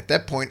 at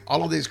that point,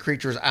 all of these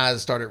creatures'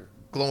 eyes started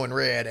glowing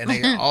red, and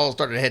they all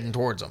started heading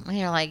towards them.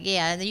 You're like,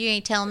 yeah, you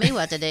ain't telling me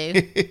what to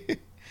do.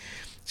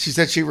 She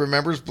said she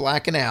remembers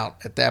blacking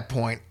out at that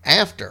point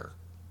after,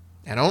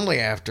 and only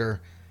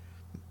after,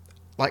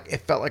 like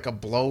it felt like a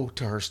blow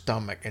to her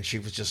stomach, and she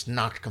was just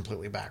knocked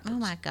completely backwards. Oh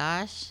my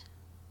gosh.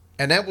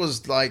 And that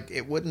was like,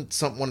 it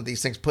wasn't one of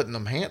these things putting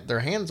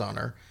their hands on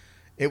her.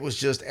 It was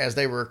just as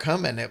they were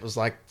coming, it was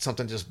like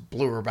something just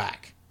blew her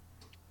back.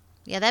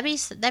 Yeah, that'd be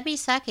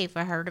sucky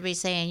for her to be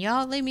saying,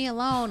 y'all leave me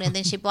alone, and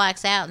then she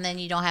blacks out, and then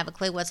you don't have a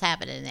clue what's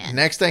happening then.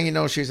 Next thing you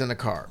know, she's in the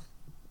car.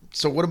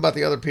 So what about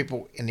the other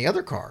people in the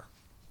other car?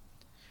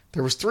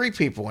 There was 3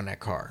 people in that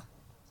car.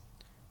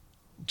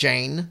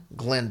 Jane,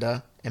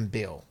 Glenda, and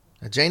Bill.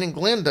 Now, Jane and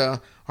Glenda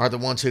are the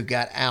ones who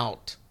got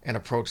out and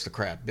approached the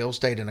craft. Bill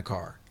stayed in the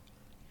car.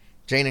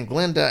 Jane and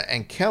Glenda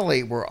and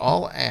Kelly were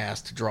all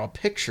asked to draw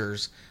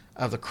pictures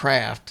of the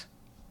craft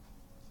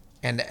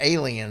and the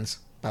aliens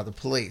by the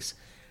police.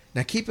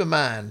 Now, keep in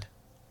mind,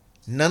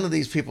 none of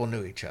these people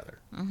knew each other.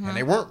 Mm-hmm. And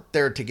they weren't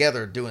there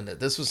together doing it.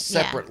 This was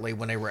separately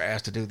when they were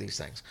asked to do these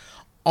things.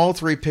 All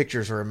 3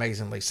 pictures are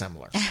amazingly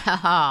similar.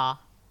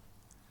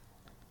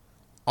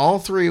 All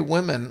 3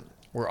 women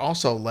were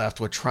also left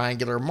with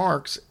triangular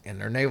marks in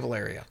their navel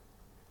area.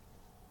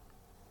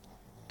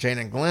 Jane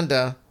and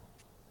Glenda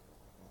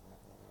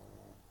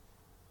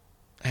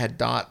had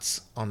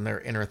dots on their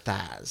inner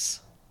thighs.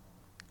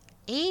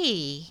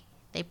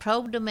 They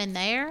probed them in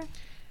there.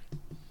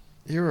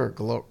 You're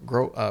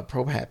a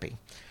probe happy.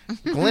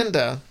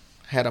 Glenda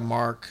had a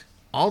mark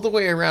all the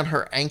way around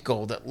her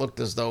ankle that looked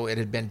as though it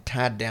had been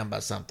tied down by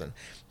something.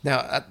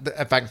 Now,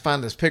 if I can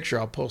find this picture,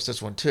 I'll post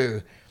this one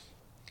too.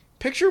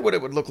 Picture what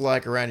it would look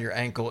like around your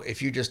ankle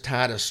if you just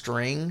tied a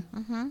string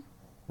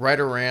right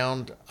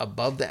around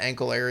above the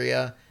ankle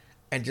area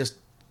and just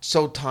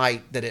so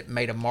tight that it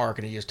made a mark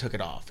and you just took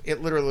it off.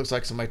 It literally looks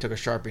like somebody took a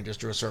Sharpie and just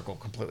drew a circle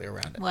completely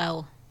around it.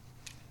 Whoa.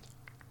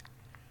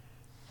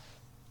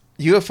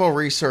 UFO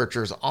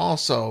researchers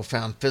also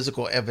found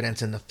physical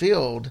evidence in the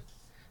field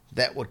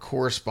that would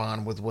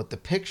correspond with what the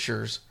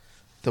pictures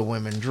the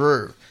women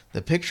drew.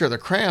 The picture of the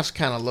crafts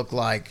kind of looked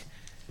like,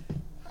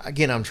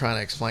 again, I'm trying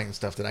to explain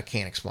stuff that I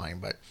can't explain,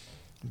 but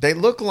they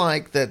look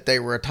like that they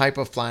were a type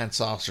of flying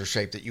saucer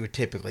shape that you would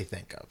typically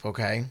think of,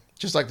 okay?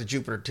 Just like the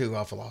Jupiter 2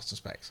 off of Lost in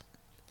Space.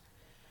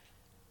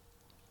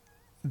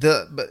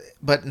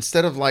 But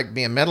instead of like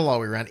being metal all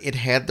the way around, it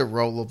had the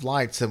roll of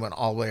lights that went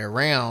all the way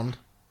around.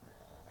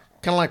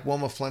 Kind of like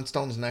Wilma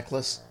Flintstone's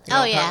necklace.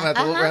 Oh,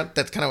 yeah.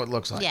 That's kind of what it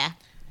looks like. Yeah.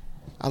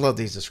 I love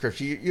these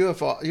descriptions.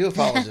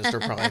 UFOlogists are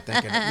probably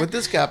thinking, would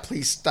this guy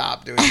please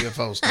stop doing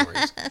UFO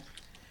stories?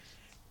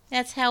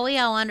 That's how we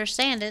all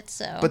understand it,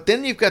 so. But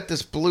then you've got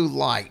this blue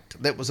light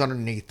that was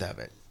underneath of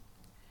it.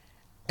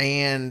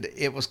 And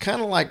it was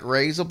kind of like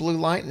rays of blue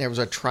light, and there was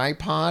a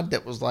tripod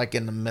that was like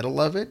in the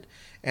middle of it.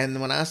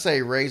 And when I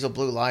say rays of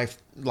blue light,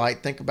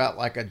 think about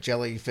like a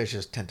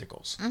jellyfish's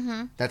tentacles.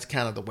 Mm-hmm. That's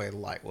kind of the way the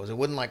light was. It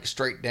wasn't like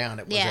straight down.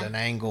 It was at an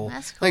angle.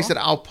 That's cool. Like I said,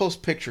 I'll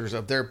post pictures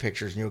of their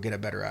pictures and you'll get a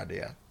better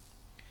idea.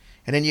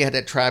 And then you had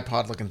that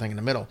tripod looking thing in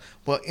the middle.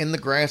 Well, in the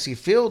grassy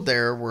field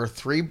there were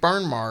 3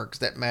 burn marks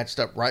that matched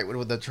up right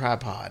with the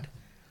tripod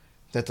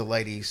that the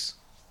ladies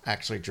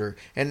actually drew.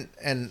 And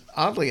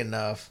oddly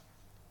enough,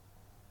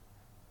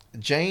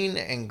 Jane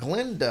and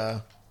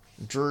Glenda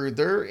drew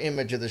their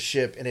image of the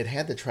ship and it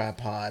had the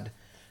tripod,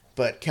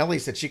 but Kelly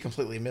said she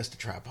completely missed the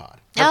tripod.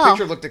 Her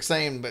picture looked the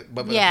same, but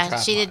without the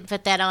tripod. She didn't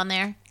put that on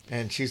there.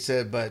 And she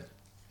said, but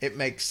it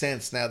makes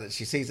sense now that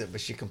she sees it,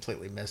 but she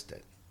completely missed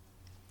it.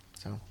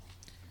 So,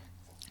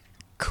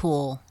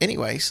 cool.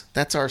 anyways,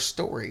 that's our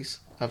stories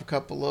of a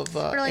couple of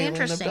really alien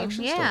interesting.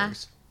 abduction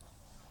stories.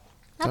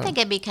 I think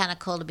it'd be kind of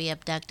cool to be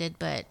abducted,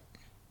 but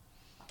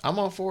I'm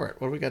all for it.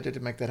 What do we got to do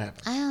to make that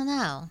happen? I don't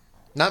know.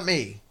 Not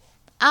me.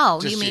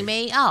 Oh, Just you mean you.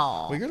 me?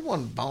 Oh. Well, you're the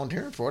one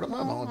volunteering for it. I'm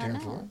not I volunteering know.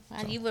 for it.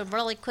 Well, you were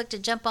really quick to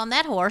jump on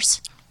that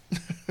horse.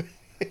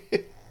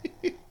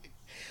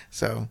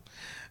 So,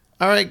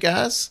 all right,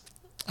 guys.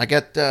 We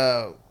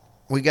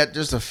got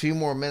just a few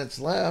more minutes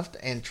left,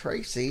 and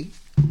Tracy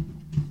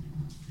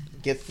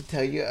gets to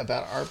tell you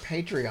about our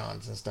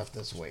Patreons and stuff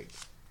this week.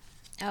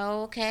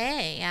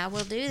 Okay, I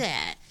will do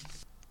that.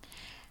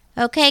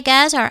 Okay,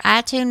 guys, our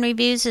iTunes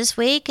reviews this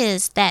week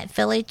is That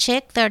Philly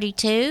Chick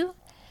 32,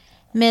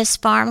 Miss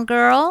Farm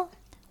Girl,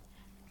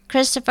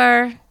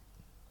 Christopher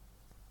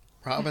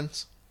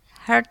Robbins.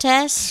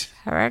 Huertas.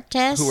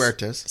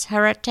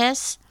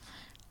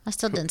 I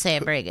still didn't say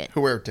it very good.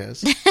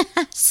 Huertas.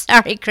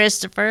 Sorry,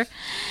 Christopher.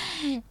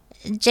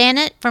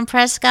 Janet from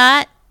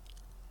Prescott,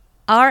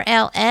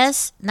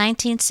 RLS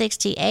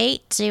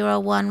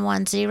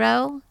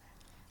 1968-0110,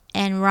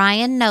 and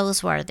Ryan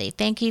Noseworthy.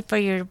 Thank you for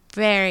your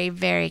very,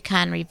 very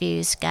kind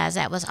reviews, guys.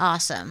 That was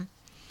awesome.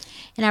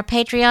 And our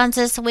Patreons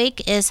this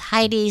week is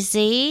Heidi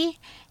Z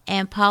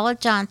and Paula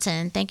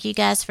Johnson. Thank you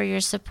guys for your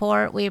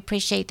support. We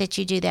appreciate that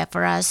you do that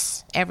for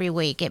us every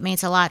week. It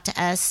means a lot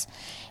to us.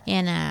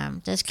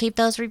 And just keep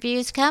those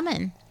reviews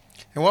coming.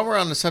 And while we're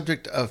on the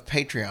subject of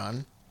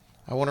Patreon,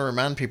 I want to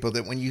remind people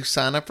that when you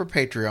sign up for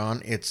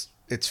Patreon, it's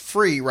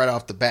free right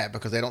off the bat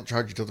because they don't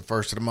charge you till the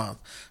first of the month.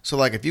 So,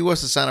 like, if you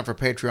was to sign up for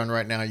Patreon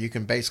right now, you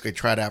can basically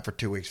try it out for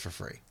 2 weeks for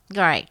free.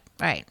 Right.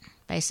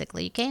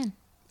 Basically, you can.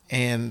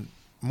 And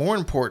more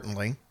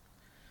importantly,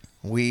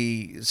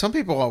 some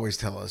people always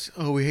tell us,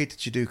 oh, we hate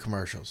that you do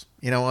commercials.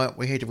 You know what?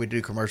 We hate that we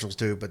do commercials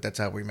too, but that's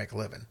how we make a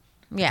living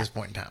at this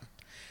point in time.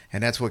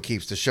 And that's what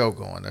keeps the show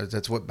going.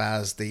 That's what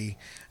buys the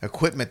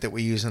equipment that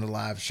we use in the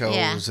live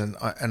shows and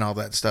all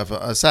that stuff,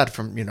 aside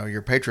from,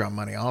 your Patreon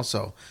money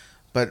also.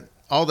 But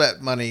all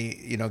that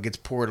money, gets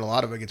poured, a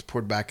lot of it gets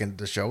poured back into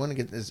the show.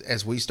 And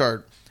as we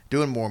start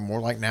doing more and more,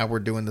 like now we're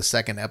doing the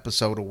second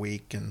episode a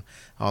week and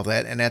all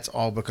that. And that's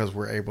all because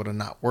we're able to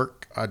not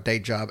work our day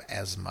job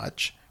as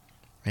much.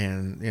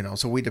 And,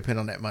 so we depend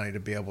on that money to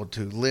be able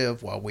to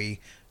live while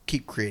we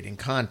keep creating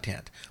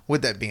content.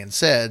 With that being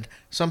said,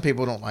 some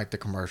people don't like the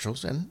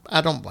commercials, and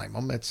I don't blame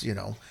them. It's,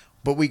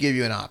 but we give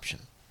you an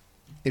option.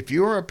 If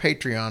you're a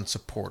Patreon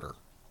supporter,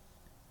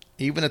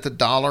 even at the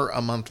 $1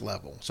 a month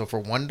level, so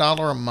for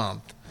 $1 a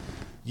month,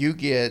 you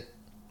get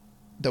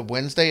the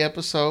Wednesday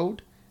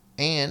episode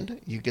and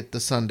you get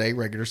the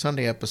regular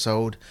Sunday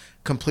episode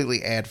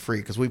completely ad-free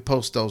because we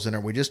post those in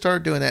there. We just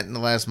started doing that in the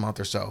last month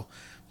or so,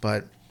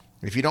 but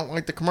if you don't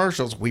like the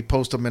commercials, we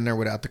post them in there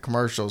without the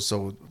commercials.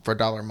 So for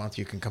 $1 a month,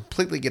 you can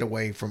completely get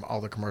away from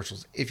all the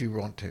commercials if you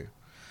want to.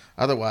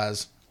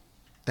 Otherwise,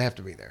 They have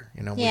to be there.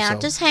 Yeah,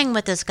 just hang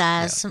with us,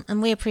 guys,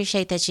 and we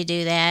appreciate that you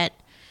do that.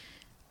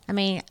 I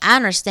mean, I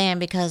understand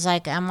because,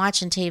 like, I'm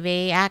watching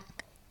TV. I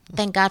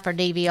thank God for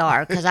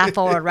DVR because I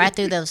forward right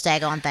through those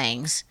daggone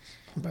things.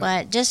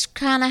 But just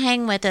kind of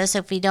hang with us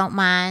if you don't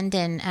mind.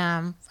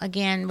 And,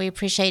 again, we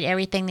appreciate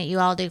everything that you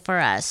all do for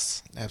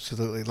us.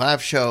 Absolutely.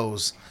 Live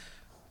shows.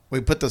 We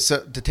put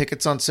the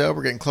tickets on sale.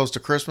 We're getting close to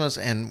Christmas.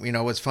 And,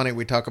 it's funny.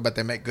 We talk about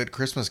they make good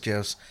Christmas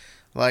gifts.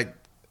 Like,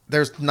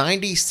 there's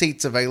 90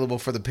 seats available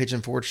for the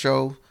Pigeon Forge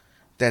show.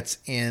 That's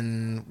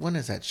in, when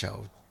is that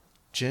show?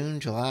 June,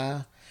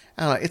 July?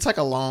 I don't know. It's like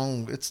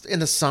it's in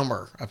the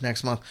summer of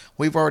next month.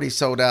 We've already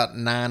sold out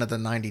 9 of the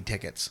 90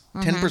 tickets.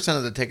 10%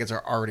 of the tickets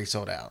are already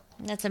sold out.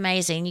 That's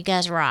amazing. You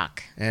guys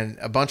rock. And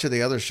a bunch of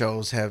the other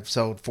shows have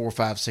sold 4,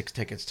 5, 6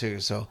 tickets too.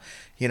 So,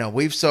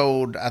 we've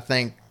sold, I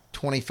think,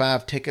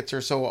 25 tickets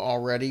or so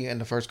already in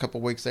the first couple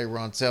of weeks they were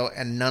on sale.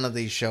 And none of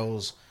these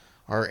shows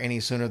are any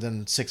sooner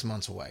than 6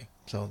 months away.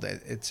 So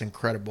it's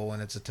incredible,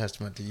 and it's a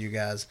testament to you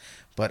guys.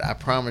 But I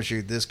promise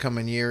you, this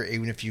coming year,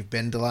 even if you've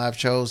been to live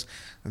shows,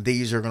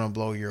 these are going to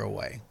blow you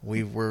away.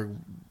 We're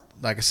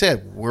like I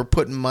said, we're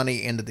putting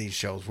money into these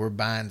shows. We're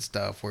buying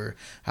stuff.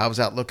 I was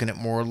out looking at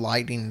more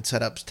lighting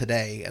setups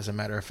today, as a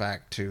matter of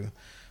fact, to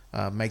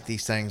make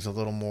these things a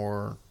little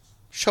more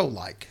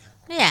show-like.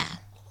 Yeah.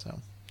 So,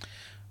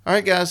 all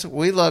right, guys,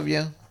 we love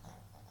you.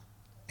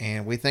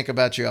 And we think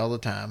about you all the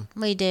time.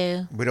 We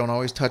do. We don't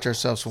always touch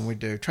ourselves when we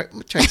do.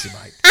 Tracy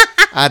might.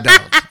 I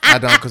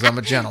don't because I'm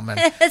a gentleman.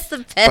 It's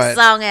the best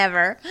song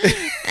ever.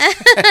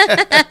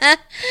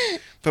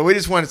 But we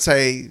just want to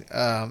say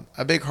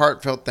a big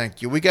heartfelt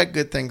thank you. We got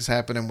good things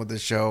happening with the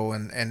show,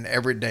 and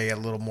every day a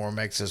little more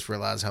makes us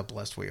realize how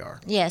blessed we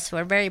are. Yes,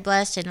 we're very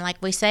blessed, and like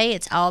we say,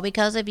 it's all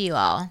because of you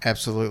all.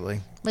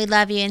 Absolutely. We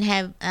love you,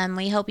 and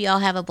we hope you all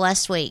have a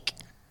blessed week.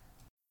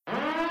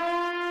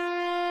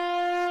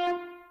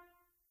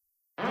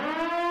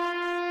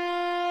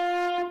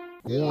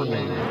 Warning. You will be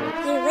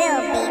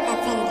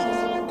offended.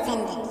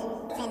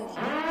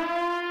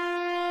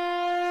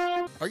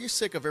 Are you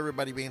sick of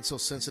everybody being so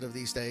sensitive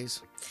these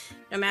days?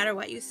 No matter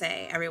what you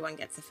say, everyone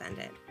gets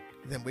offended.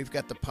 Then we've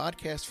got the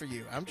podcast for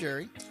you. I'm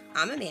Jerry.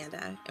 I'm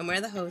Amanda, and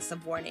we're the hosts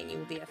of Warning, You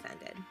Will Be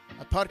Offended.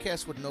 A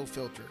podcast with no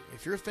filter.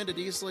 If you're offended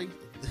easily,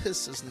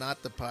 this is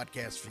not the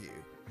podcast for you.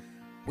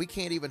 We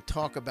can't even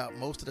talk about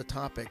most of the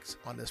topics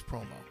on this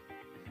promo.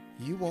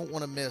 You won't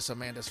want to miss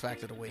Amanda's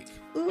Fact of the Week.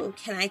 Ooh,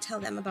 can I tell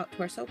them about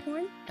torso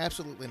porn?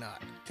 Absolutely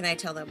not. Can I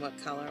tell them what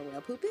color whale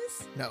poop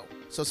is? No.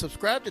 So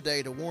subscribe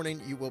today to Warning,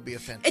 You Will Be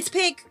Offended. It's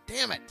pink!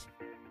 Damn it!